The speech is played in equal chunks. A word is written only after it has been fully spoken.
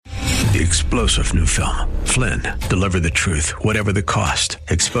The explosive new film, Flynn, deliver the truth, whatever the cost,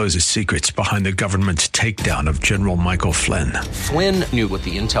 exposes secrets behind the government's takedown of General Michael Flynn. Flynn knew what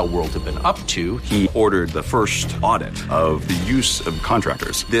the intel world had been up to. He ordered the first audit of the use of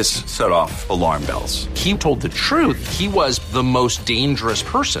contractors. This set off alarm bells. He told the truth. He was the most dangerous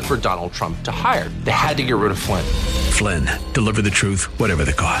person for Donald Trump to hire. They had to get rid of Flynn. Flynn, deliver the truth, whatever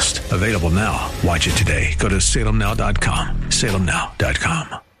the cost. Available now. Watch it today. Go to salemnow.com.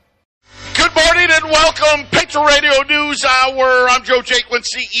 salemnow.com. Good morning and welcome, Patriot Radio News Hour. I'm Joe Jaquin,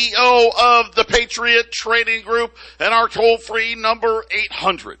 CEO of the Patriot Trading Group, and our toll-free number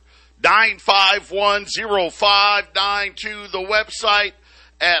 800-951-0592. The website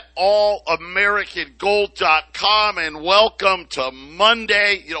at allamericangold.com, and welcome to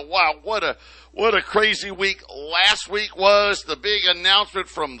Monday. You know, wow, what a crazy week last week was. The big announcement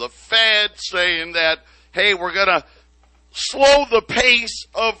from the Fed saying that, hey, we're going to slow the pace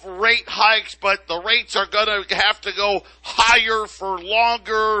of rate hikes, but the rates are going to have to go higher for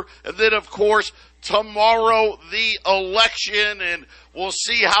longer. And then, of course, tomorrow the election, and we'll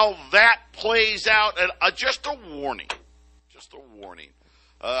see how that plays out. And just a warning.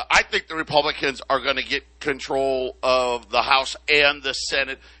 I think the Republicans are going to get control of the House and the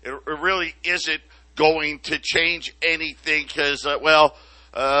Senate. It really isn't going to change anything because, the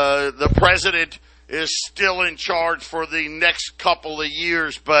president is still in charge for the next couple of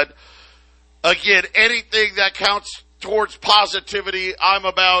years. But, again, anything that counts towards positivity, I'm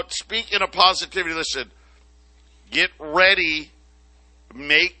about. Speaking of positivity, listen, get ready.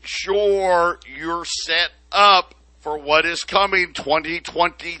 Make sure you're set up for what is coming,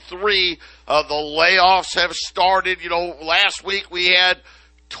 2023. The layoffs have started. You know, last week we had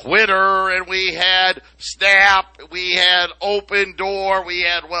Twitter and we had Snap, we had Open Door, we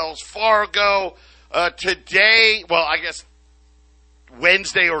had Wells Fargo. Today, well, I guess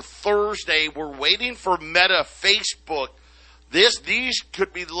Wednesday or Thursday, we're waiting for Meta, Facebook. These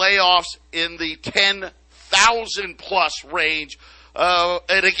could be layoffs in the 10,000 plus range.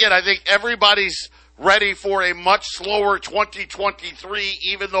 And again, I think everybody's ready for a much slower 2023,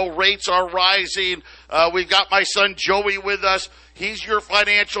 even though rates are rising. We've got my son Joey with us. He's your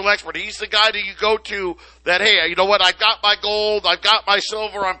financial expert. He's the guy that you go to that, hey, you know what, I've got my gold, I've got my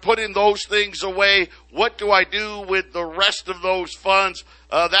silver, I'm putting those things away. What do I do with the rest of those funds?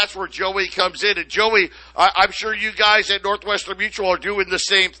 That's where Joey comes in. And Joey, I'm sure you guys at Northwestern Mutual are doing the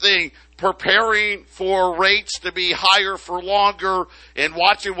same thing, preparing for rates to be higher for longer and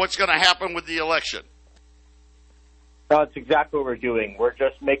watching what's going to happen with the election. That's exactly what we're doing. We're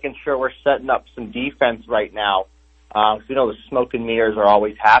just making sure we're setting up some defense right now. So, you know, the smoke and mirrors are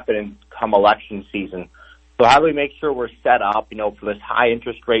always happening come election season. So how do we make sure we're set up, you know, for this high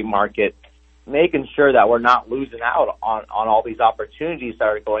interest rate market, making sure that we're not losing out on all these opportunities that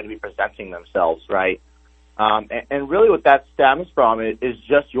are going to be presenting themselves, right? And really what that stems from is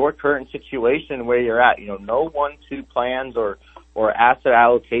just your current situation where you're at. You know, no 1-2 plans or asset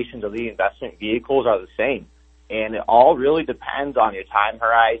allocations of the investment vehicles are the same. And it all really depends on your time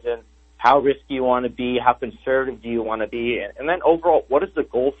horizon, how risky you want to be, how conservative do you want to be, and then overall, what is the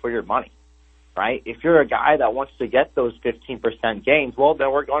goal for your money, right? If you're a guy that wants to get those 15% gains, well, then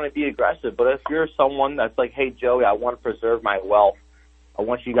we're going to be aggressive. But if you're someone that's like, hey, Joey, I want to preserve my wealth, I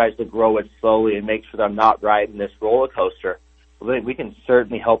want you guys to grow it slowly and make sure that I'm not riding this roller coaster, well, then we can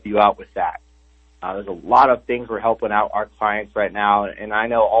certainly help you out with that. There's a lot of things we're helping out our clients right now, and I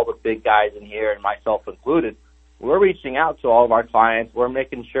know all the big guys in here, and myself included, we're reaching out to all of our clients. We're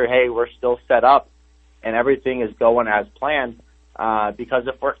making sure, hey, we're still set up and everything is going as planned. Because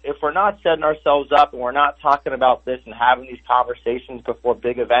if we're not setting ourselves up and we're not talking about this and having these conversations before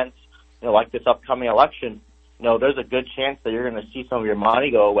big events, you know, like this upcoming election, you know, there's a good chance that you're going to see some of your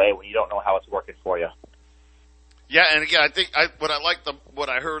money go away when you don't know how it's working for you. Yeah, and again, I think what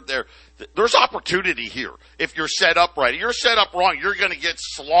I heard there, there's opportunity here if you're set up right. If you're set up wrong, you're going to get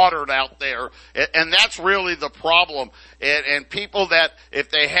slaughtered out there, and that's really the problem. And people that, if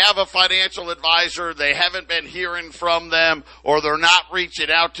they have a financial advisor, they haven't been hearing from them, or they're not reaching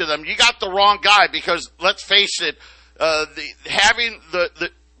out to them, you got the wrong guy, because let's face it,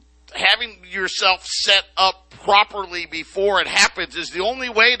 having yourself set up properly before it happens is the only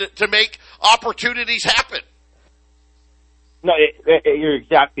way to make opportunities happen. No, you're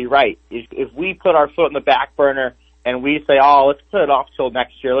exactly right. If we put our foot in the back burner and we say, oh, let's put it off till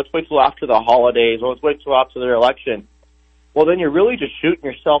next year, let's wait till after the holidays, or let's wait till after their election, well, then you're really just shooting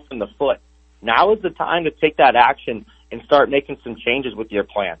yourself in the foot. Now is the time to take that action and start making some changes with your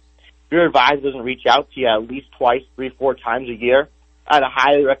plan. If your advisor doesn't reach out to you at least twice, 3-4 times a year, I'd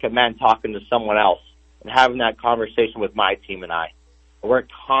highly recommend talking to someone else and having that conversation with my team and I. We're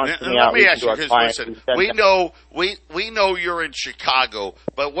constantly let out me ask to you, our because clients. listen, we know you're in Chicago,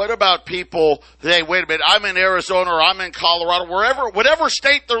 but what about people? Hey, wait a minute, I'm in Arizona or I'm in Colorado, whatever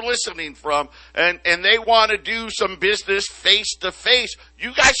state they're listening from, and they want to do some business face to face.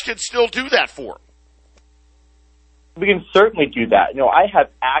 You guys can still do that for them. We can certainly do that. I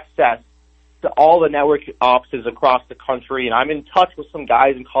have access to all the network offices across the country, and I'm in touch with some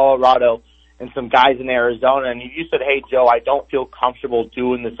guys in Colorado and some guys in Arizona, and if you said, hey, Joe, I don't feel comfortable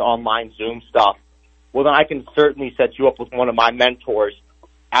doing this online Zoom stuff, well, then I can certainly set you up with one of my mentors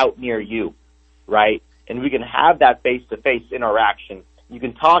out near you, right? And we can have that face-to-face interaction. You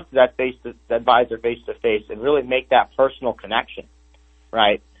can talk to that advisor face-to-face and really make that personal connection,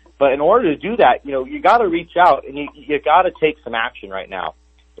 right? But in order to do that, you got to reach out, and you got to take some action right now.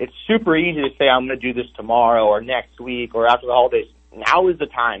 It's super easy to say, I'm going to do this tomorrow or next week or after the holidays. Now is the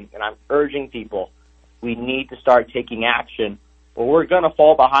time, and I'm urging people, we need to start taking action, or we're going to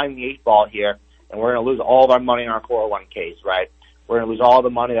fall behind the 8 ball here, and we're going to lose all of our money in our 401ks, right? We're going to lose all the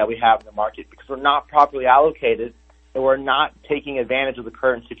money that we have in the market because we're not properly allocated, and we're not taking advantage of the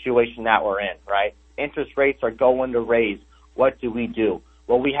current situation that we're in, right? Interest rates are going to raise. What do we do?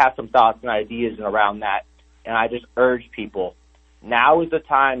 Well, we have some thoughts and ideas around that, and I just urge people, now is the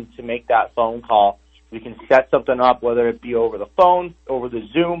time to make that phone call. We can set something up, whether it be over the phone, over the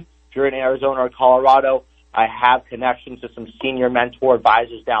Zoom. If you're in Arizona or Colorado, I have connections to some senior mentor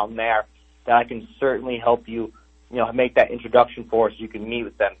advisors down there that I can certainly help you, make that introduction for so you can meet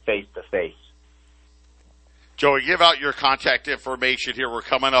with them face to face. Joey, give out your contact information here. We're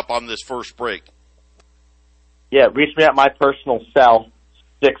coming up on this first break. Yeah, reach me at my personal cell,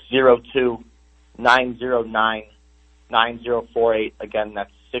 602-909-9048. Again,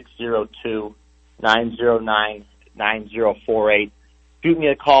 that's 602-909-9048. Shoot me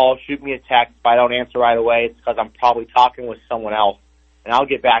a call, shoot me a text. If I don't answer right away, it's because I'm probably talking with someone else, and I'll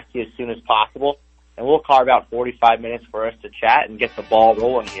get back to you as soon as possible. And we'll carve out 45 minutes for us to chat and get the ball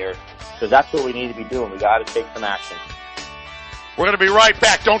rolling here, because that's what we need to be doing. We got to take some action. We're going to be right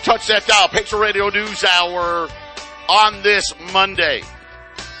back. Don't touch that dial. Patriot Radio News Hour on this Monday.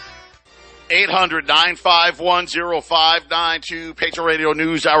 800-951-0592, Patriot Radio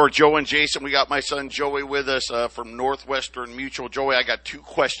News Hour. Joe and Jason, we got my son Joey with us from Northwestern Mutual. Joey, I got 2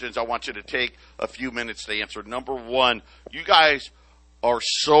 questions I want you to take a few minutes to answer. Number one, you guys are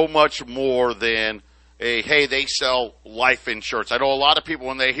so much more than hey, they sell life insurance. I know a lot of people,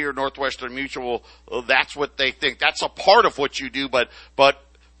 when they hear Northwestern Mutual, that's what they think. That's a part of what you do, but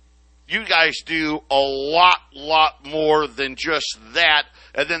you guys do a lot more than just that.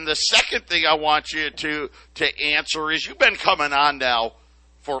 And then the second thing I want you to answer is, you've been coming on now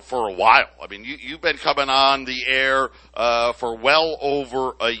for a while. I mean, you've been coming on the air for well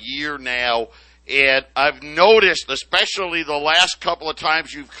over a year now, and I've noticed, especially the last couple of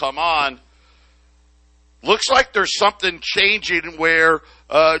times you've come on, looks like there's something changing where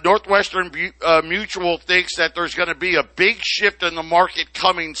Northwestern Mutual thinks that there's going to be a big shift in the market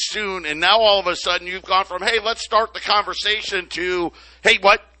coming soon, and now all of a sudden you've gone from, hey, let's start the conversation to, hey,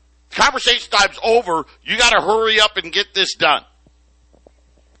 what? Conversation time's over. You got to hurry up and get this done.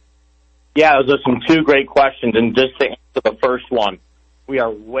 Yeah, those are some 2 great questions, and just to answer the first one, we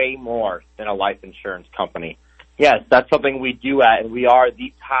are way more than a life insurance company. Yes, that's something we do at, and we are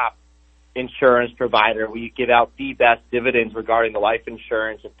the top insurance provider. We give out the best dividends regarding the life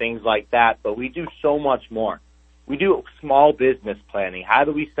insurance and things like that, but we do so much more. We do small business planning. How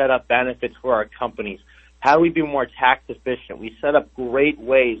do we set up benefits for our companies? How do we be more tax efficient? We set up great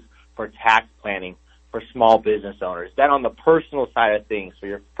ways for tax planning for small business owners. Then on the personal side of things, for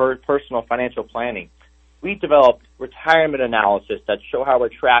your personal financial planning, we developed retirement analysis that show how we're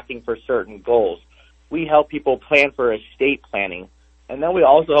tracking for certain goals. We help people plan for estate planning. And then we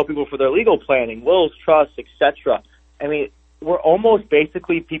also help people for their legal planning, wills, trusts, etc. I mean, we're almost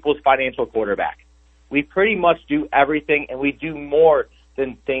basically people's financial quarterback. We pretty much do everything, and we do more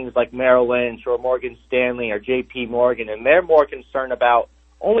than things like Merrill Lynch or Morgan Stanley or J.P. Morgan, and they're more concerned about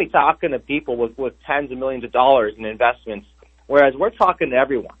only talking to people with tens of millions of dollars in investments, whereas we're talking to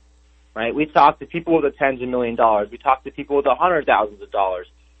everyone, right? We talk to people with the tens of millions of dollars. We talk to people with the hundreds of thousands of dollars.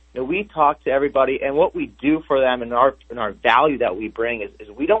 We talk to everybody, and what we do for them and our value that we bring is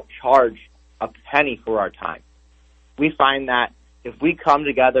we don't charge a penny for our time. We find that if we come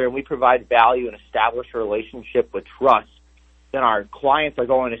together and we provide value and establish a relationship with trust, then our clients are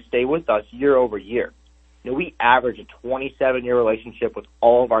going to stay with us year over year. We average a 27-year relationship with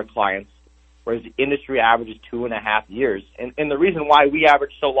all of our clients, whereas the industry averages 2.5 years. And the reason why we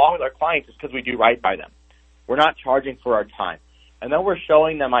average so long with our clients is because we do right by them. We're not charging for our time. And then we're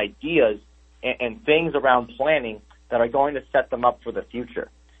showing them ideas and things around planning that are going to set them up for the future.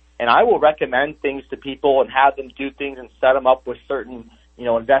 And I will recommend things to people and have them do things and set them up with certain,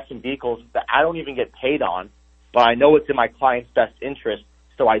 investment vehicles that I don't even get paid on, but I know it's in my client's best interest,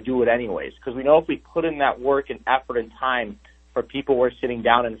 so I do it anyways. Because we know if we put in that work and effort and time for people we're sitting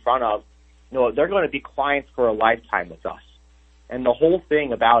down in front of, they're going to be clients for a lifetime with us. And the whole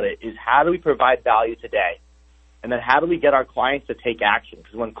thing about it is, how do we provide value today? And then how do we get our clients to take action?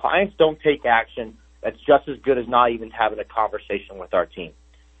 Because when clients don't take action, that's just as good as not even having a conversation with our team.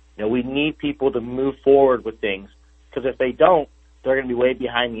 We need people to move forward with things, because if they don't, they're going to be way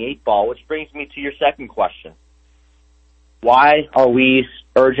behind the eight ball, which brings me to your second question. Why are we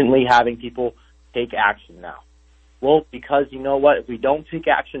urgently having people take action now? Well, because you know what? If we don't take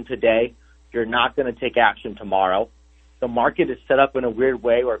action today, you're not going to take action tomorrow. The market is set up in a weird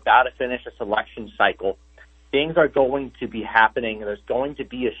way. We're about to finish a selection cycle. Things are going to be happening. There's going to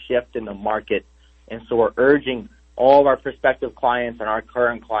be a shift in the market. And so we're urging all of our prospective clients and our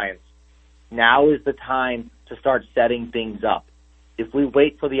current clients, now is the time to start setting things up. If we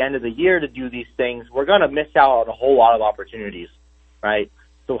wait till the end of the year to do these things, we're going to miss out on a whole lot of opportunities, right?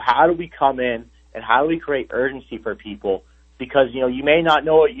 So how do we come in and how do we create urgency for people? Because, you may not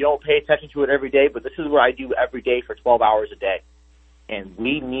know it, you don't pay attention to it every day, but this is what I do every day for 12 hours a day. And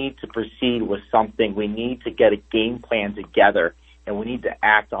we need to proceed with something. We need to get a game plan together, and we need to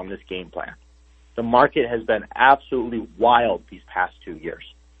act on this game plan. The market has been absolutely wild these past 2 years,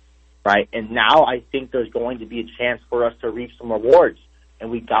 right? And now I think there's going to be a chance for us to reap some rewards,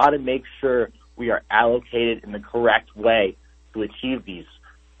 and we got to make sure we are allocated in the correct way to achieve these,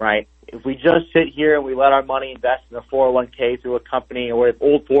 right? If we just sit here and we let our money invest in a 401k through a company, or with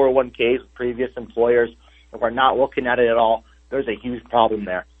old 401ks with previous employers, and we're not looking at it at all, there's a huge problem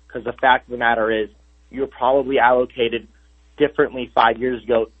there. Because the fact of the matter is, you're probably allocated differently 5 years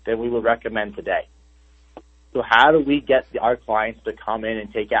ago than we would recommend today. So how do we get our clients to come in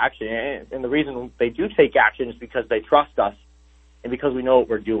and take action? And the reason they do take action is because they trust us and because we know what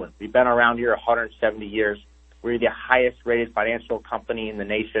we're doing. We've been around here 170 years. We're the highest rated financial company in the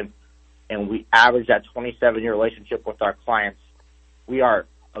nation, and we average that 27-year relationship with our clients. We are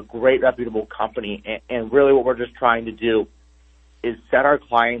a great, reputable company, and really what we're just trying to do is set our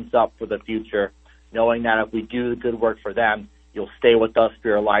clients up for the future, knowing that if we do the good work for them, you'll stay with us for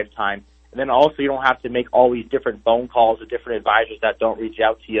your lifetime. And then also you don't have to make all these different phone calls to different advisors that don't reach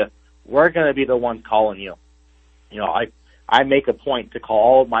out to you. We're going to be the ones calling you. I make a point to call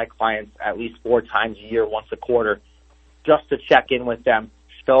all of my clients at least 4 times a year, once a quarter, just to check in with them,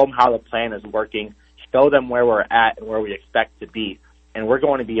 show them how the plan is working, show them where we're at and where we expect to be. And we're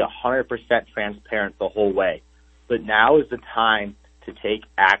going to be 100% transparent the whole way. But now is the time to take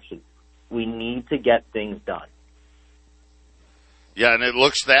action. We need to get things done. Yeah, and it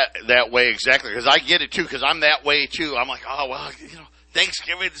looks that way exactly, because I get it too, because I'm that way too. I'm like, oh, well,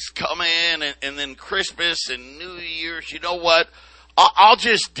 Thanksgiving's coming, and then Christmas and New Year's. You know what? I'll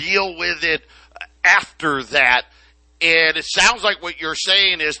just deal with it after that. And it sounds like what you're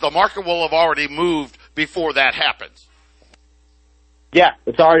saying is the market will have already moved before that happens. Yeah,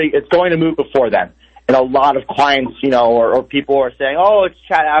 it's going to move before then. And a lot of clients, or people are saying, oh, let's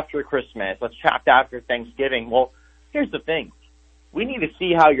chat after Christmas. Let's chat after Thanksgiving. Well, here's the thing. We need to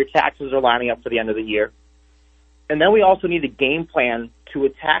see how your taxes are lining up for the end of the year. And then we also need a game plan to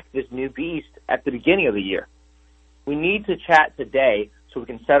attack this new beast at the beginning of the year. We need to chat today so we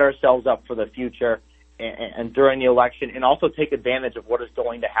can set ourselves up for the future and during the election, and also take advantage of what is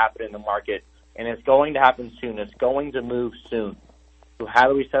going to happen in the market. And it's going to happen soon. It's going to move soon. So how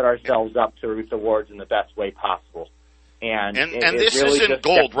do we set ourselves up to reap the rewards in the best way possible? And this really isn't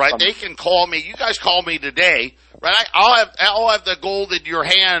gold, right? They can call me. You guys call me today, right? I'll have the gold in your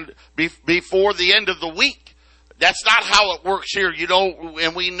hand before the end of the week. That's not how it works here,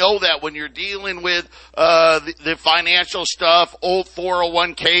 and we know that when you're dealing with the financial stuff, old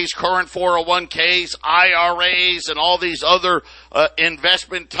 401ks, current 401ks, IRAs, and all these other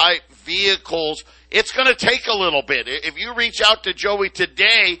investment type vehicles, it's going to take a little bit. If you reach out to Joey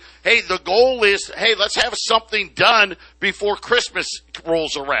today, hey, the goal is, hey, let's have something done before Christmas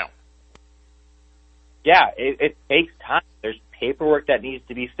rolls around. Yeah, it takes time. There's paperwork that needs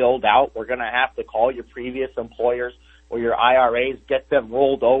to be filled out. We're going to have to call your previous employers or your IRAs, get them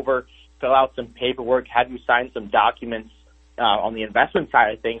rolled over, fill out some paperwork, have you sign some documents on the investment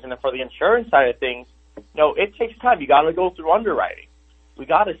side of things. And then for the insurance side of things, it takes time. You got to go through underwriting. We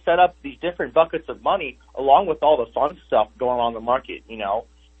got to set up these different buckets of money along with all the fun stuff going on in the market,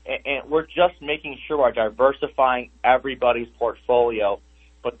 and we're just making sure we're diversifying everybody's portfolio.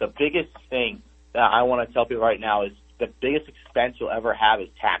 But the biggest thing that I want to tell people right now is the biggest expense you'll ever have is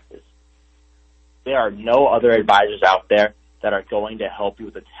taxes. There are no other advisors out there that are going to help you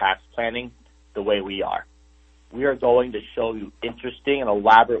with the tax planning the way we are. We are going to show you interesting and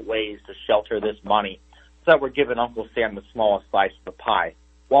elaborate ways to shelter this money so that we're giving Uncle Sam the smallest slice of the pie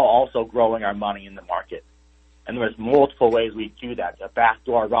while also growing our money in the market. And there's multiple ways we do that. The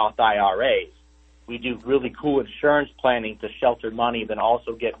backdoor Roth IRAs. We do really cool insurance planning to shelter money, then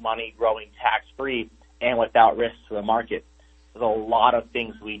also get money growing tax-free and without risk to the market. There's a lot of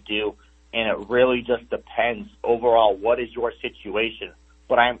things we do, and it really just depends overall what is your situation.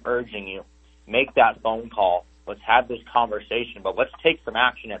 But I'm urging you, make that phone call. Let's have this conversation, but let's take some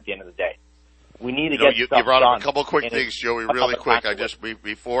action at the end of the day. We need to get stuff done. You brought up a couple of quick things, Joey, really quick.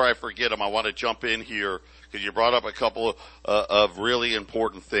 Before I forget them, I want to jump in here because you brought up a couple of really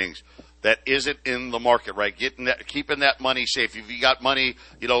important things that isn't in the market, right? Keeping that money safe. If you got money,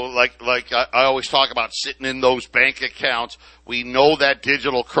 like I always talk about sitting in those bank accounts, we know that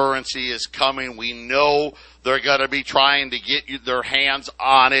digital currency is coming. We know they're going to be trying to get their hands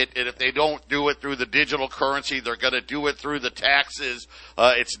on it. And if they don't do it through the digital currency, they're going to do it through the taxes.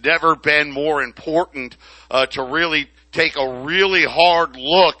 It's never been more important to really take a really hard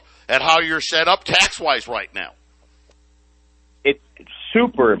look at how you're set up tax-wise right now. It's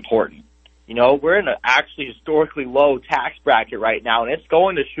super important. We're in an actually historically low tax bracket right now, and it's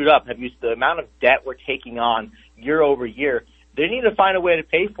going to shoot up. The amount of debt we're taking on year over year, they need to find a way to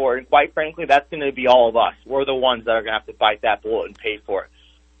pay for it, and quite frankly, that's going to be all of us. We're the ones that are going to have to bite that bullet and pay for it.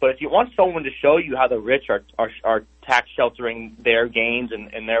 But if you want someone to show you how the rich are tax sheltering their gains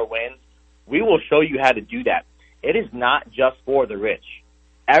and their wins, we will show you how to do that. It is not just for the rich.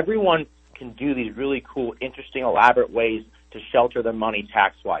 Everyone can do these really cool, interesting, elaborate ways to shelter their money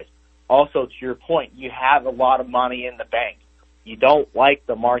tax-wise. Also, to your point, you have a lot of money in the bank. You don't like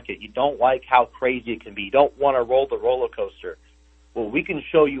the market. You don't like how crazy it can be. You don't want to roll the roller coaster. Well, we can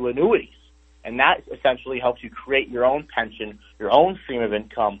show you annuities, and that essentially helps you create your own pension, your own stream of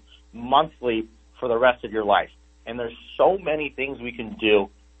income monthly for the rest of your life. And there's so many things we can do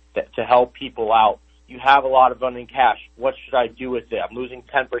to help people out. You have a lot of running cash. What should I do with it? I'm losing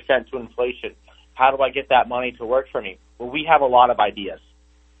 10% to inflation. How do I get that money to work for me? Well, we have a lot of ideas.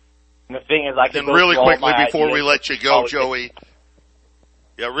 And the thing is, really quickly before we let you go, Joey.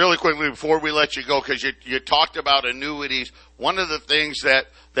 Yeah, really quickly before we let you go, because you talked about annuities. One of the things that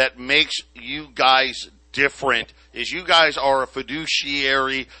makes you guys different is you guys are a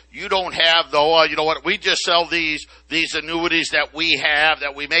fiduciary. You don't have we just sell these annuities that we have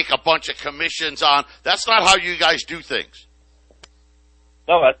that we make a bunch of commissions on. That's not how you guys do things.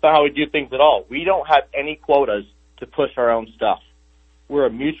 No, that's not how we do things at all. We don't have any quotas to push our own stuff. We're a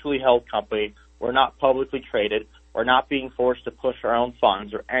mutually held company. We're not publicly traded. We're not being forced to push our own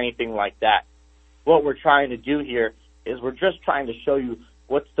funds or anything like that. What we're trying to do here is we're just trying to show you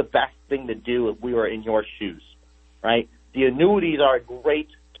what's the best thing to do if we were in your shoes, right? The annuities are a great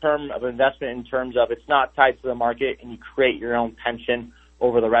term of investment in terms of it's not tied to the market and you create your own pension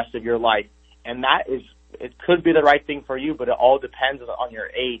over the rest of your life. And it could be the right thing for you, but it all depends on your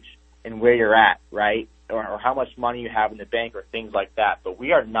age and where you're at, right? Or how much money you have in the bank or things like that. But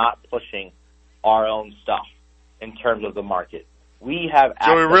we are not pushing our own stuff in terms of the market. We have access.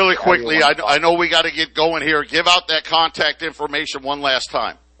 Joey, really quickly, I know we got to get going here. Give out that contact information one last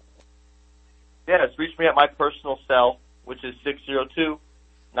time. Yes, reach me at my personal cell, which is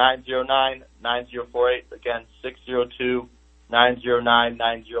 602-909-9048. Again,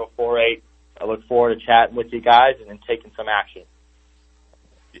 602-909-9048. I look forward to chatting with you guys and taking some action.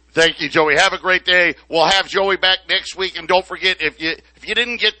 Thank you, Joey. Have a great day. We'll have Joey back next week. And don't forget, if you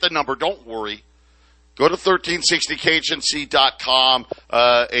didn't get the number, don't worry. Go to 1360khnc.com,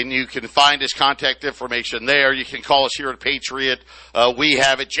 and you can find his contact information there. You can call us here at Patriot. We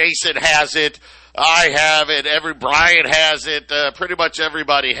have it. Jason has it. I have it. Brian has it. Pretty much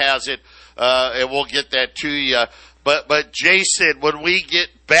everybody has it. And we'll get that to you. But Jason, when we get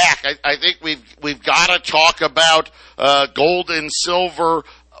back, I think we've got to talk about gold and silver.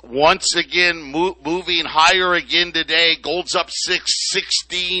 Once again, moving higher again today. Gold's up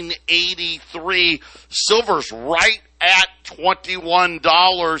 16.83. Silver's right at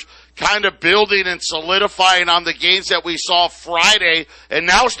 $21, kind of building and solidifying on the gains that we saw Friday, and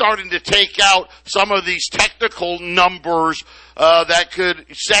now starting to take out some of these technical numbers that could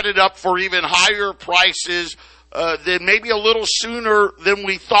set it up for even higher prices than maybe a little sooner than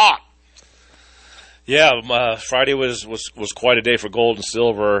we thought. Yeah, Friday was quite a day for gold and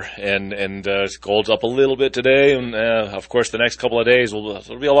silver, and gold's up a little bit today, and of course the next couple of days there'll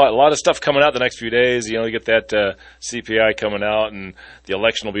be a lot of stuff coming out the next few days. You get that CPI coming out, and the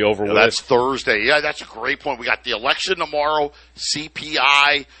election will be over with. That's Thursday. Yeah, that's a great point. We got the election tomorrow.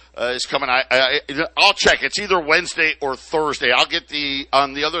 CPI is coming. I'll check. It's either Wednesday or Thursday. I'll get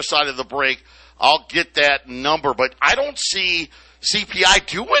on the other side of the break. I'll get that number, but I don't see CPI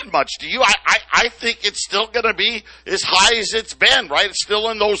doing much. Do you? I think it's still going to be as high as it's been, right? It's still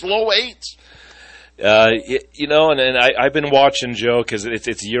in those low 8s. And I've been watching, Joe, because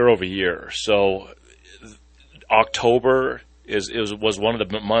it's year over year. So October was one of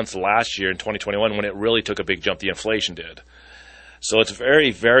the months last year in 2021 when it really took a big jump. The inflation did. So it's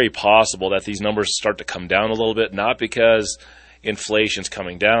very, very possible that these numbers start to come down a little bit, not because inflation's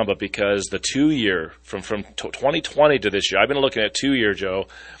coming down, but because the 2-year from 2020 to this year, I've been looking at 2-year, Joe,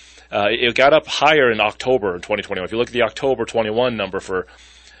 it got up higher in October in 2021. If you look at the October 21 number for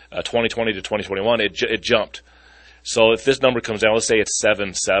 2020 to 2021, it jumped. So if this number comes down, let's say it's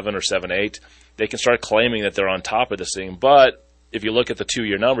 7.7 or 7.8, they can start claiming that they're on top of this thing. But if you look at the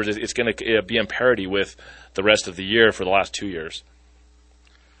 2-year numbers, it's going to be in parity with the rest of the year for the last 2 years.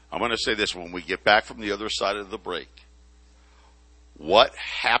 I'm going to say this when we get back from the other side of the break. What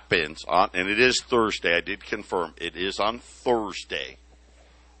happens on, and it is Thursday, I did confirm, it is on Thursday.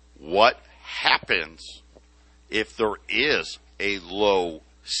 What happens if there is a low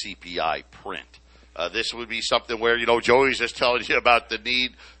CPI print? This would be something where, Joey's just telling you about the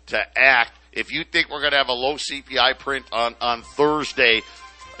need to act. If you think we're going to have a low CPI print on Thursday,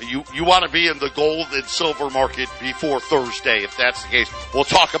 you want to be in the gold and silver market before Thursday, if that's the case. We'll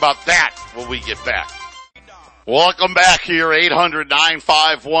talk about that when we get back. Welcome back here,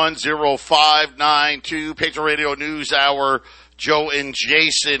 800-951-0592, Patriot Radio News Hour. Joe and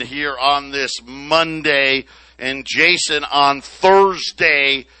Jason here on this Monday. And Jason, on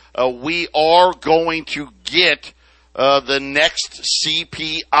Thursday, we are going to get the next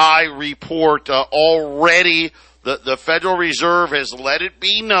CPI report. Already, the Federal Reserve has let it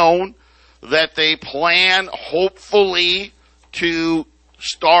be known that they plan, hopefully, to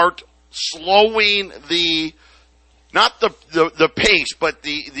start slowing not the pace, but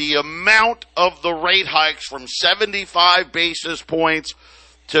the amount of the rate hikes from 75 basis points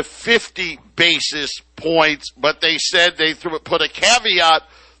to 50 basis points. But they said they put a caveat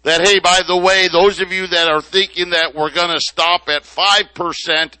that, hey, by the way, those of you that are thinking that we're going to stop at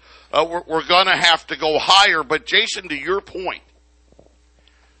 5%, we're going to have to go higher. But Jason, to your point,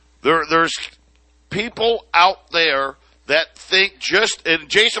 there's people out there that think and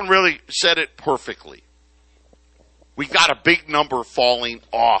Jason really said it perfectly. We got a big number falling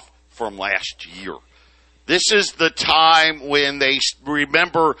off from last year. This is the time when they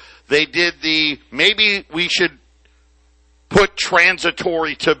did maybe we should put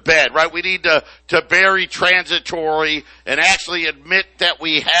transitory to bed, right? We need to bury transitory and actually admit that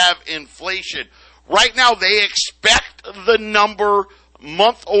we have inflation. Right now they expect the number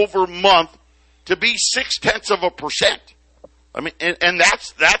month over month to be 0.6%. I mean, and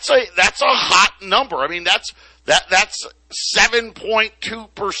that's a hot number. I mean, that's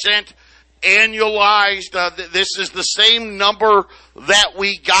 7.2% annualized. This is the same number that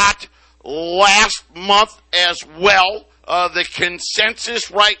we got last month as well. The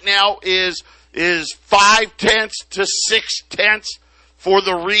consensus right now is 0.5 to 0.6 for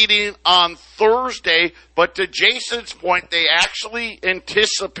the reading on Thursday. But to Jason's point, they actually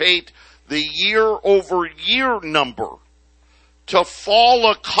anticipate the year-over-year number to fall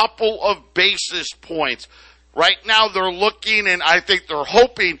a couple of basis points. Right now they're looking, and I think they're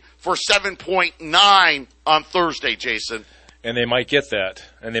hoping for 7.9 on Thursday, Jason. And they might get that.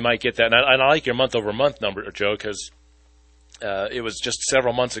 And I like your month-over-month number, Joe, because it was just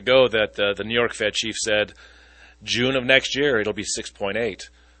several months ago that the New York Fed chief said June of next year it'll be 6.8.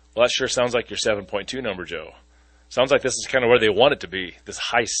 Well, that sure sounds like your 7.2 number, Joe. Sounds like this is kind of where they want it to be, this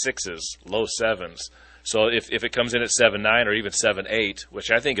high 6s, low 7s. So if it comes in at 7.9 or even 7.8, which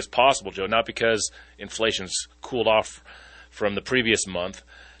I think is possible, Joe, not because inflation's cooled off from the previous month,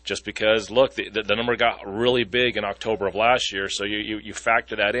 just because, look, the number got really big in October of last year, so you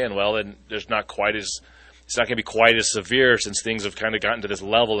factor that in. Well, then it's not going to be quite as severe since things have kind of gotten to this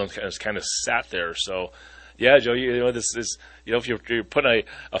level and has kind of sat there. So, yeah, Joe, this is, if you're putting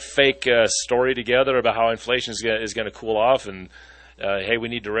a fake story together about how inflation is going to cool off, and hey, we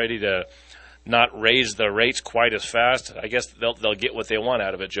need to ready to not raise the rates quite as fast, I guess they'll get what they want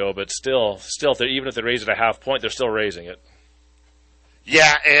out of it, Joe. But still, even if they raise it a half point, they're still raising it.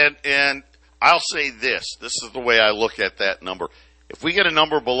 Yeah, and I'll say this. This is the way I look at that number. If we get a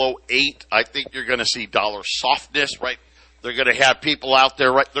number below 8, I think you're going to see dollar softness, right? They're going to have people out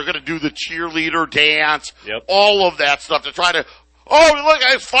there, right? They're going to do the cheerleader dance, all of that stuff to try to, look,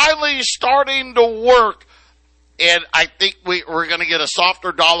 it's finally starting to work. And I think we're going to get a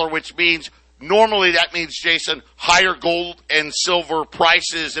softer dollar, which means normally that means, Jason, higher gold and silver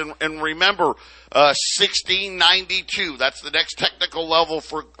prices. And remember, 1692, that's the next technical level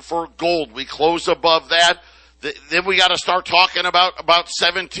for gold. We close above that. Then we got to start talking about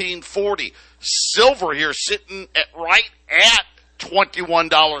 1740. Silver here sitting right at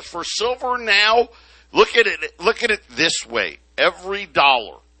 $21 for silver now. Look at it this way. Every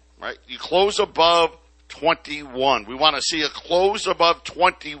dollar, right? You close above 21. We want to see a close above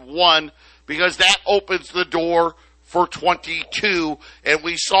 21 because that opens the door for 22. And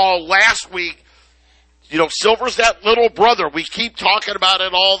we saw last week, silver's that little brother. We keep talking about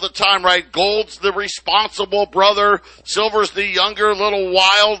it all the time, right? Gold's the responsible brother. Silver's the younger, little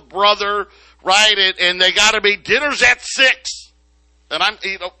wild brother, right? And they got to be dinner's at 6. And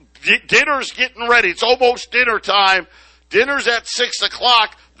dinner's getting ready. It's almost dinner time. Dinner's at 6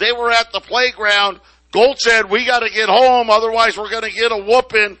 o'clock. They were at the playground. Gold said, we got to get home, otherwise we're going to get a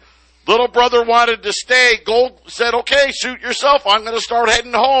whooping. Little brother wanted to stay. Gold said, okay, suit yourself. I'm going to start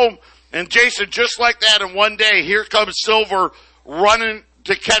heading home. And Jason, just like that, in one day, here comes silver running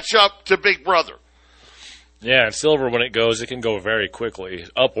to catch up to big brother. Yeah, and silver, when it goes, it can go very quickly,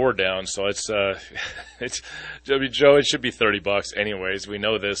 up or down. So Joe, it should be $30 anyways. We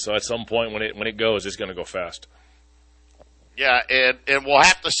know this. So at some point when it goes, it's going to go fast. Yeah, and we'll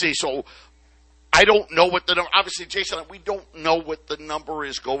have to see. So I don't know what the number, obviously, Jason, we don't know what the number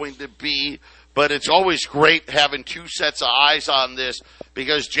is going to be, but it's always great having two sets of eyes on this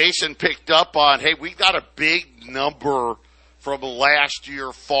because Jason picked up on, hey, we got a big number from last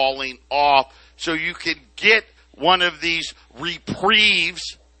year falling off, so you can get one of these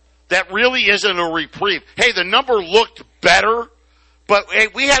reprieves that really isn't a reprieve. Hey, the number looked better, but hey,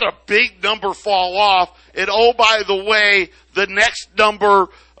 we had a big number fall off, and oh, by the way, the next number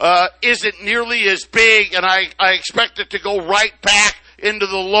isn't nearly as big, and I expect it to go right back into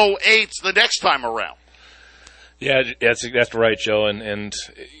the low 8s the next time around. Yeah, that's right, Joe. And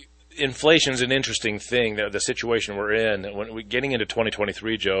inflation's an interesting thing. The situation we're in when we're getting into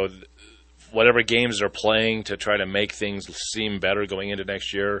 2023, Joe. Whatever games they're playing to try to make things seem better going into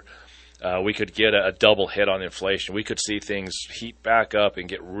next year, we could get a double hit on inflation. We could see things heat back up and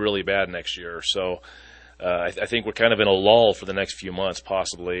get really bad next year. So I think we're kind of in a lull for the next few months,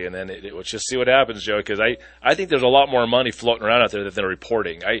 possibly, and then we'll just see what happens, Joe. Because I think there's a lot more money floating around out there than they're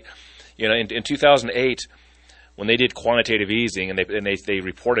reporting. In 2008, when they did quantitative easing and they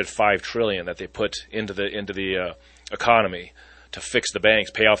reported $5 trillion that they put into the economy to fix the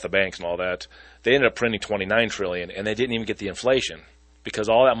banks, pay off the banks, and all that, they ended up printing $29 trillion, and they didn't even get the inflation because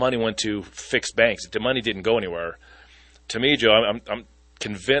all that money went to fix banks. The money didn't go anywhere. To me, Joe, I'm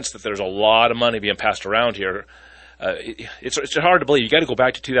convinced that there's a lot of money being passed around here. It's hard to believe. You got to go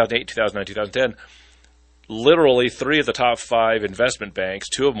back to 2008, 2009, 2010. Literally, 3 of the top 5 investment banks,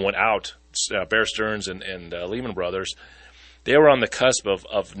 2 of them went out, Bear Stearns and Lehman Brothers. They were on the cusp of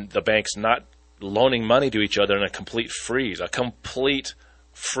the banks not loaning money to each other in a complete freeze.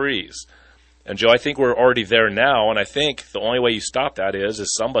 And, Joe, I think we're already there now, and I think the only way you stop that is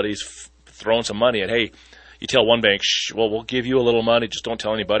somebody's throwing some money at, hey, you tell one bank, we'll give you a little money, just don't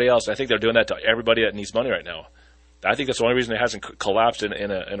tell anybody else. I think they're doing that to everybody that needs money right now. I think that's the only reason it hasn't collapsed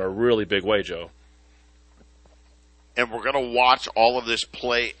in a really big way, Joe. And we're going to watch all of this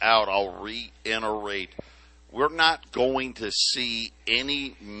play out. I'll reiterate. We're not going to see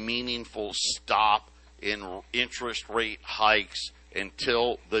any meaningful stop in interest rate hikes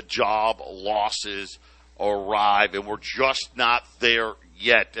until the job losses arrive, and we're just not there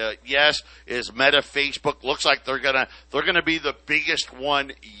yet. Yes, is Meta Facebook looks like they're gonna be the biggest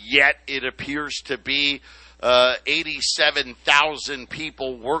one yet. It appears to be 87,000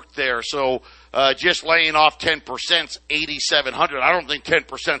 people work there, so just laying off 10%'s 8,700. I don't think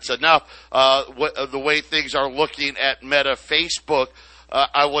 10%'s enough. The way things are looking at Meta Facebook.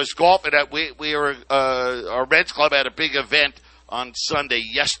 I was golfing at we were our men's club had a big event on Sunday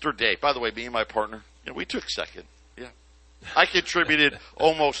yesterday. By the way, me and my partner, we took second. Yeah, I contributed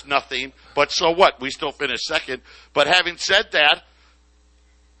almost nothing, but so what? We still finished second. But having said that,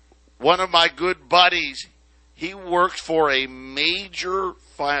 one of my good buddies, he works for a major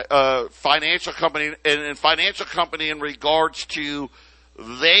financial company, and financial company in regards to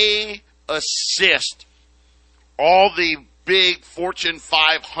they assist all the big Fortune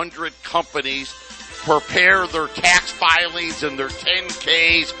 500 companies prepare their tax filings and their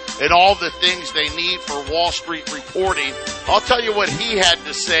 10Ks and all the things they need for Wall Street reporting. I'll tell you what he had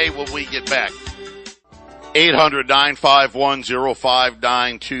to say when we get back.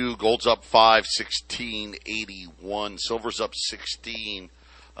 800-951-0592. Gold's up 5, 16.81. Silver's up 16,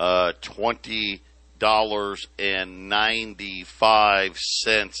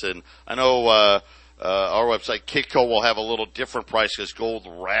 $20.95. And I know our website, Kitco, will have a little different price because gold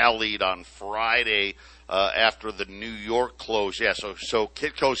rallied on Friday after the New York close. Yeah, so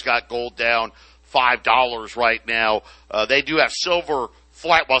Kitco's got gold down $5 right now. They do have silver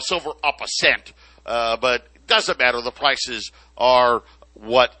flat, well, silver up a cent. But it doesn't matter. The prices are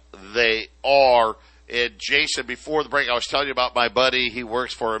what they are. And Jason, before the break, I was telling you about my buddy. He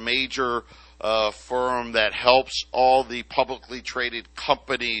works for a major firm that helps all the publicly traded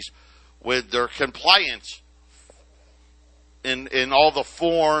companies with their compliance in all the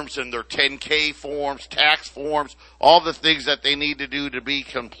forms and their 10K forms, tax forms, all the things that they need to do to be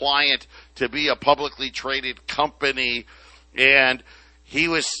compliant, to be a publicly traded company. And he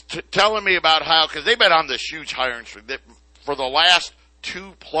was telling me about how, because they've been on this huge hiring streak, that for the last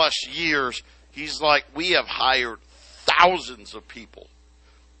 2+ years, he's like, we have hired thousands of people.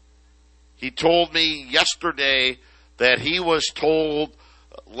 He told me yesterday that he was told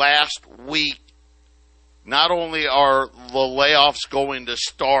last week, not only are the layoffs going to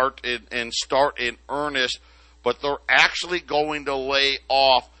start and start in earnest, but they're actually going to lay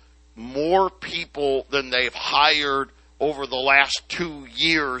off more people than they've hired over the last 2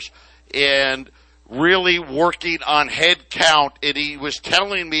 years, and really working on head count. And he was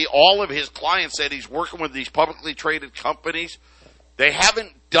telling me all of his clients that he's working with these publicly traded companies. They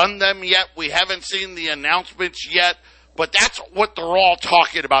haven't done them yet. We haven't seen the announcements yet, but that's what they're all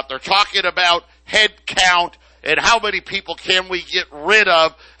talking about. They're talking about head count and how many people can we get rid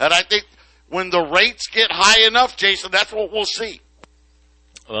of. And I think when the rates get high enough, Jason, that's what we'll see.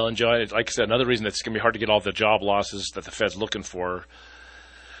 Well, and Joe, like I said, another reason that's going to be hard to get all the job losses that the Fed's looking for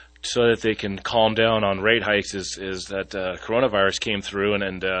so that they can calm down on rate hikes is that coronavirus came through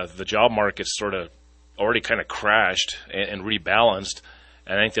and the job market's sort of already kind of crashed and rebalanced.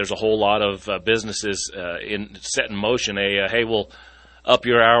 And I think there's a whole lot of businesses set in motion hey, we'll up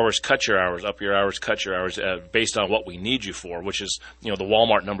your hours, cut your hours, up your hours, cut your hours based on what we need you for, which is, the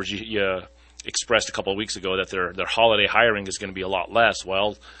Walmart numbers you expressed a couple of weeks ago that their holiday hiring is going to be a lot less.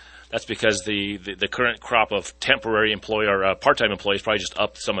 Well, that's because the current crop of temporary employee or part-time employees probably just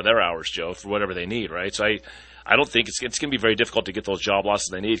upped some of their hours, Joe, for whatever they need, right? So I don't think it's going to be very difficult to get those job losses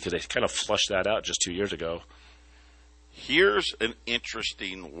they need because they kind of flushed that out just 2 years ago. Here's an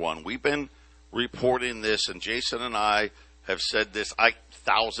interesting one. We've been reporting this, and Jason and I have said this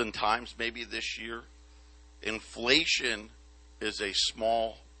 1,000 times maybe this year. Inflation is a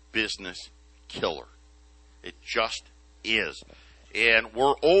small business killer. It just is. And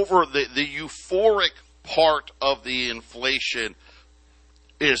we're over the euphoric part of the inflation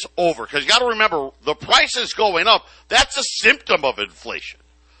is over. Because you got to remember, the price is going up. That's a symptom of inflation.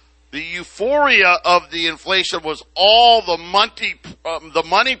 The euphoria of the inflation was all the money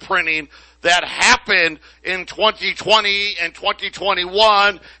printing that happened in 2020 and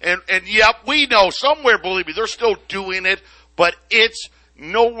 2021. And yep, we know somewhere, believe me, they're still doing it, but it's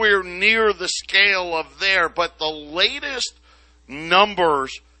nowhere near the scale of there. But the latest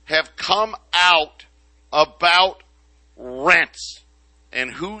numbers have come out about rents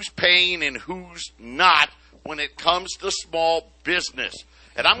and who's paying and who's not when it comes to small business.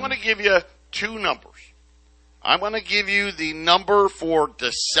 And I'm going to give you two numbers. I'm going to give you the number for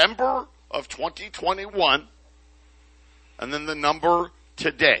December of 2021 and then the number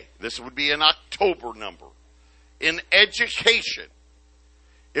today. This would be an October number. In education,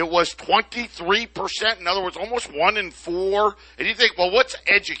 it was 23%. In other words, almost 1 in 4. And you think, well, what's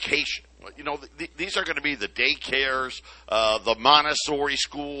education? These are going to be the daycares, the Montessori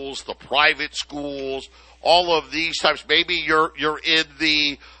schools, the private schools, all of these types. Maybe you're in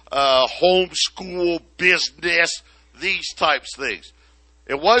the homeschool business, these types of things.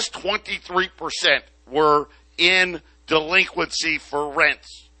 It was 23% were in delinquency for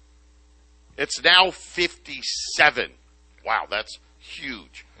rents. It's now 57. Wow, that's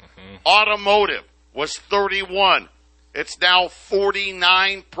huge. Mm-hmm. Automotive was 31. It's now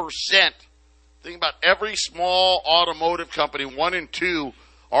 49%. Think about every small automotive company, 1 and 2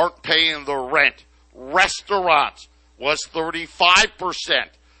 aren't paying the rent. Restaurants was 35%.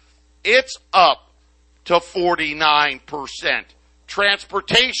 It's up to 49%.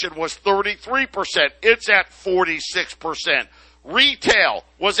 Transportation was 33%. It's at 46%. Retail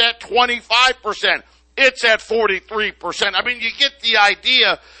was at 25%. It's at 43%. I mean, you get the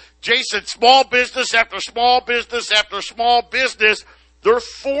idea. Jason, small business after small business after small business, they're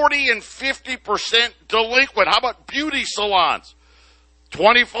 40 and 50% delinquent. How about beauty salons?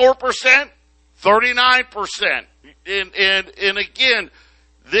 24%, 39%. And again,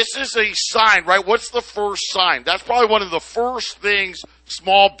 this is a sign, right? What's the first sign? That's probably one of the first things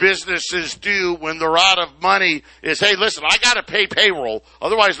small businesses do when they're out of money is, hey, listen, I got to pay payroll.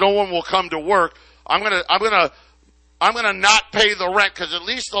 Otherwise, no one will come to work. I'm gonna not pay the rent because at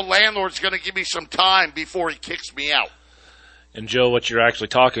least the landlord's going to give me some time before he kicks me out. And, Joe, what you're actually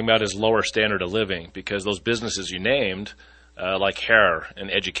talking about is lower standard of living, because those businesses you named, like hair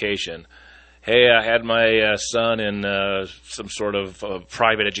and education, hey, I had my son in some sort of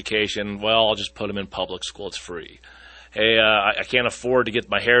private education. Well, I'll just put him in public school. It's free. Hey, I can't afford to get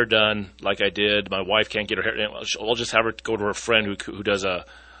my hair done like I did. My wife can't get her hair done. I'll just have her go to her friend who does the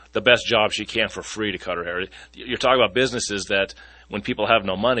best job she can for free to cut her hair. You're talking about businesses that when people have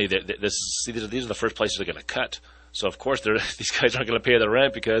no money, these are the first places they're going to cut. So, of course, these guys aren't going to pay the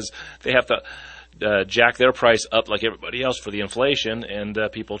rent because they have to jack their price up like everybody else for the inflation, and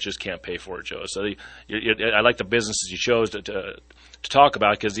people just can't pay for it, Joe. So I like the businesses you chose to talk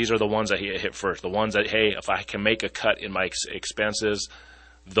about, because these are the ones that hit first. The ones that, hey, if I can make a cut in my expenses,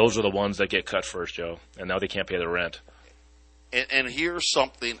 those are the ones that get cut first, Joe. And now they can't pay their rent. And here's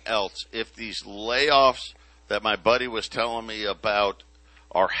something else. If these layoffs that my buddy was telling me about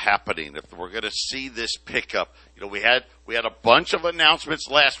are happening, if we're going to see this pickup, we had a bunch of announcements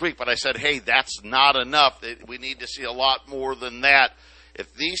last week, but I said, hey, that's not enough. We need to see a lot more than that.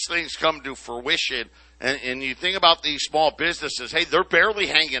 If these things come to fruition, and you think about these small businesses, hey, they're barely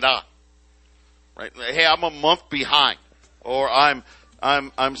hanging on, right? Hey, I'm a month behind, or I'm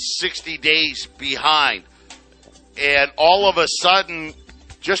 60 days behind, and all of a sudden,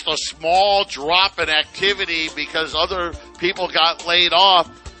 just a small drop in activity because other people got laid off.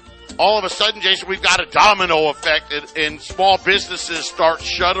 All of a sudden, Jason, we've got a domino effect, and small businesses start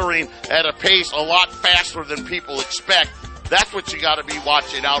shuttering at a pace a lot faster than people expect. That's what you got to be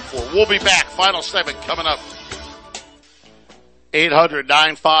watching out for. We'll be back. Final segment coming up.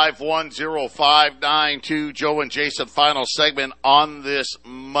 800-951-0592. Joe and Jason, final segment on this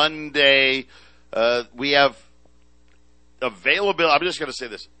Monday. We have availability. I'm just going to say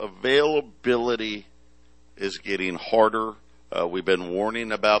this. Availability is getting harder. We've been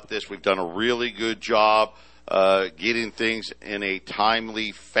warning about this. We've done a really good job getting things in a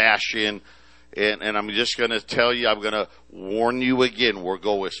timely fashion. And I'm just going to tell you, I'm going to warn you again. We'll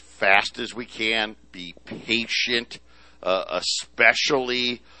go as fast as we can. Be patient,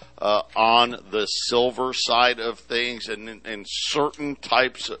 especially on the silver side of things. And certain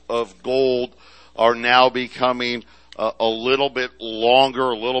types of gold are now becoming a little bit longer,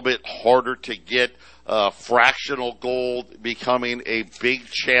 a little bit harder to get. Fractional gold becoming a big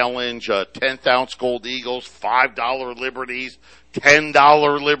challenge. 10th ounce gold eagles, $5 liberties,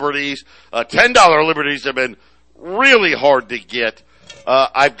 $10 liberties. $10 liberties have been really hard to get.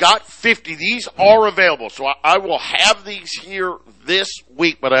 I've got 50. These are available, so I will have these here this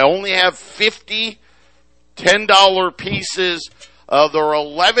week, but I only have 50 $10 pieces. They're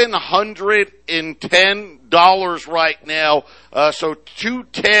 $1,110 right now. So two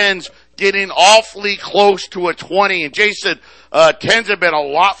 10s getting awfully close to a 20. And Jason, 10s have been a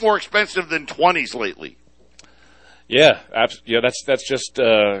lot more expensive than 20s lately. Yeah, that's just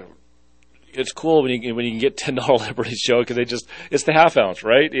it's cool when you can get $10 liberties, Joe, because it's the half ounce,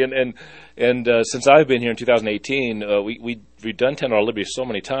 right? And since I've been here in 2018, we've done $10 liberties so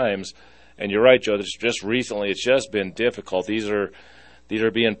many times. And you're right, Joe. Just recently, it's just been difficult. These are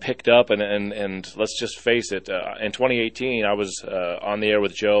being picked up, and let's just face it. In 2018, I was on the air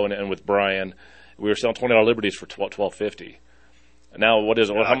with Joe and with Brian. We were selling $20 liberties for $12.50. Now, what is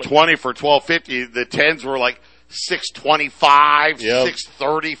it? How much? 20 for $12.50. The 10s were like $6.25, yep.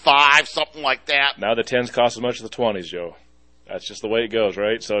 $6.35, something like that. Now the 10s cost as much as the 20s, Joe. That's just the way it goes,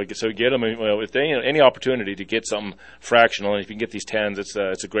 right? So get them. If they any opportunity to get something fractional, and if you can get these 10s, it's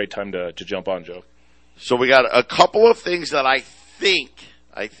a great time to jump on, Joe. So we got a couple of things that I think,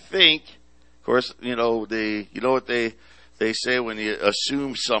 of course, you know what they say when you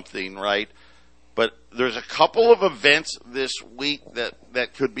assume something, right? But there's a couple of events this week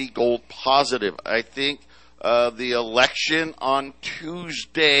that could be gold positive. I think the election on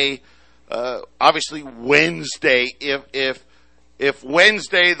Tuesday, obviously Wednesday, if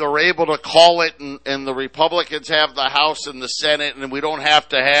Wednesday they're able to call it and the Republicans have the House and the Senate, and we don't have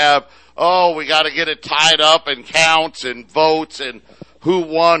to have, we got to get it tied up and counts and votes and who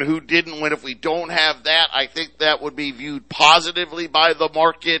won, who didn't win. If we don't have that, I think that would be viewed positively by the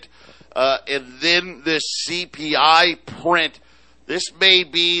market. And then this CPI print, this may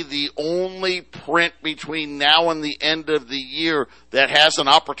be the only print between now and the end of the year that has an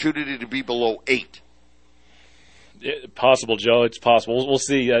opportunity to be below 8. Possible, Joe. It's possible. We'll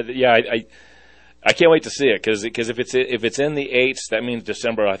see. I can't wait to see it because if it's in the 8s, that means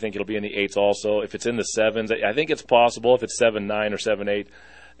December. I think it'll be in the 8s also. If it's in the 7s, I think it's possible. If it's 7-9 or 7-8,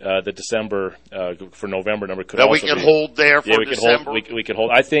 the December for November number could that also we can be, hold there for December. We could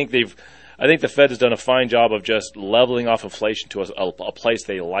hold. I think the Fed has done a fine job of just leveling off inflation to a place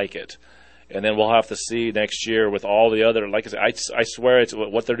they like it. And then we'll have to see next year with all the other, like I said, I swear it's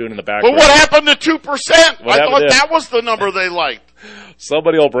what they're doing in the background. But what happened to 2%? I thought that was the number they liked.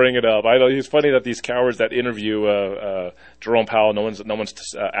 Somebody will bring it up. I know it's funny that these cowards that interview Jerome Powell, no one's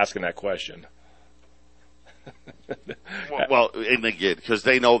asking that question. Well, and again, because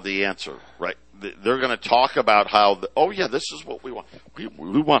they know the answer, right? They're going to talk about how, this is what we want.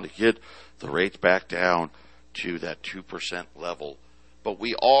 We want to get the rates back down to that 2% level. But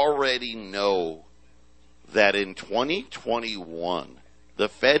we already know that in 2021, the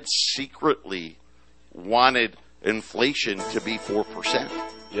Fed secretly wanted inflation to be 4%.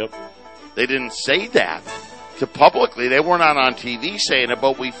 Yep. They didn't say that publicly. They were not on TV saying it,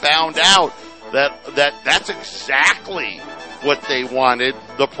 but we found out that's exactly what they wanted.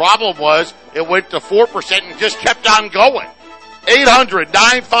 The problem was it went to 4% and just kept on going.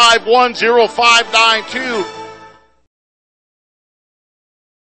 800-951-0592.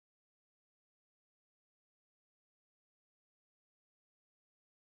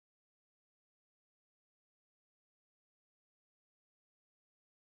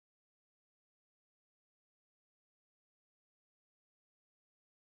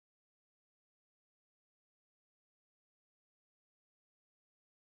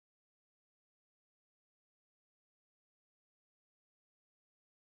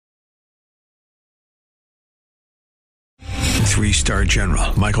 Three-star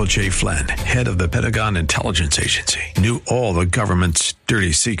General Michael J. Flynn, head of the Pentagon Intelligence Agency, knew all the government's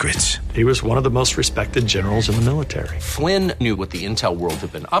dirty secrets. He was one of the most respected generals in the military. Flynn knew what the intel world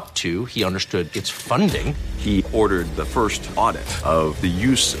had been up to. He understood its funding. He ordered the first audit of the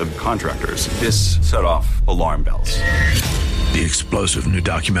use of contractors. This set off alarm bells. The explosive new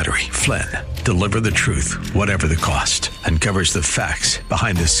documentary, Flynn, Deliver the Truth, Whatever the Cost, uncovers the facts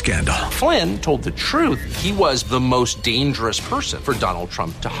behind this scandal. Flynn told the truth. He was the most dangerous person for Donald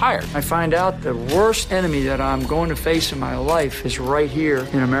Trump to hire. I find out the worst enemy that I'm going to face in my life is right here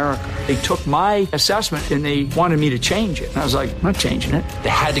in America. They took my assessment and they wanted me to change it. And I was like, I'm not changing it. They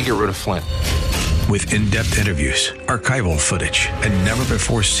had to get rid of Flynn. With in-depth interviews, archival footage, and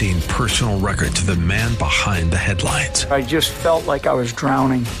never-before-seen personal records of the man behind the headlines. I just felt like I was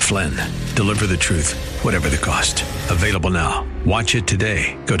drowning. Flynn, Deliver the Truth, Whatever the Cost. Available now. Watch it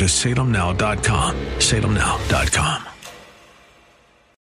today. Go to salemnow.com. salemnow.com.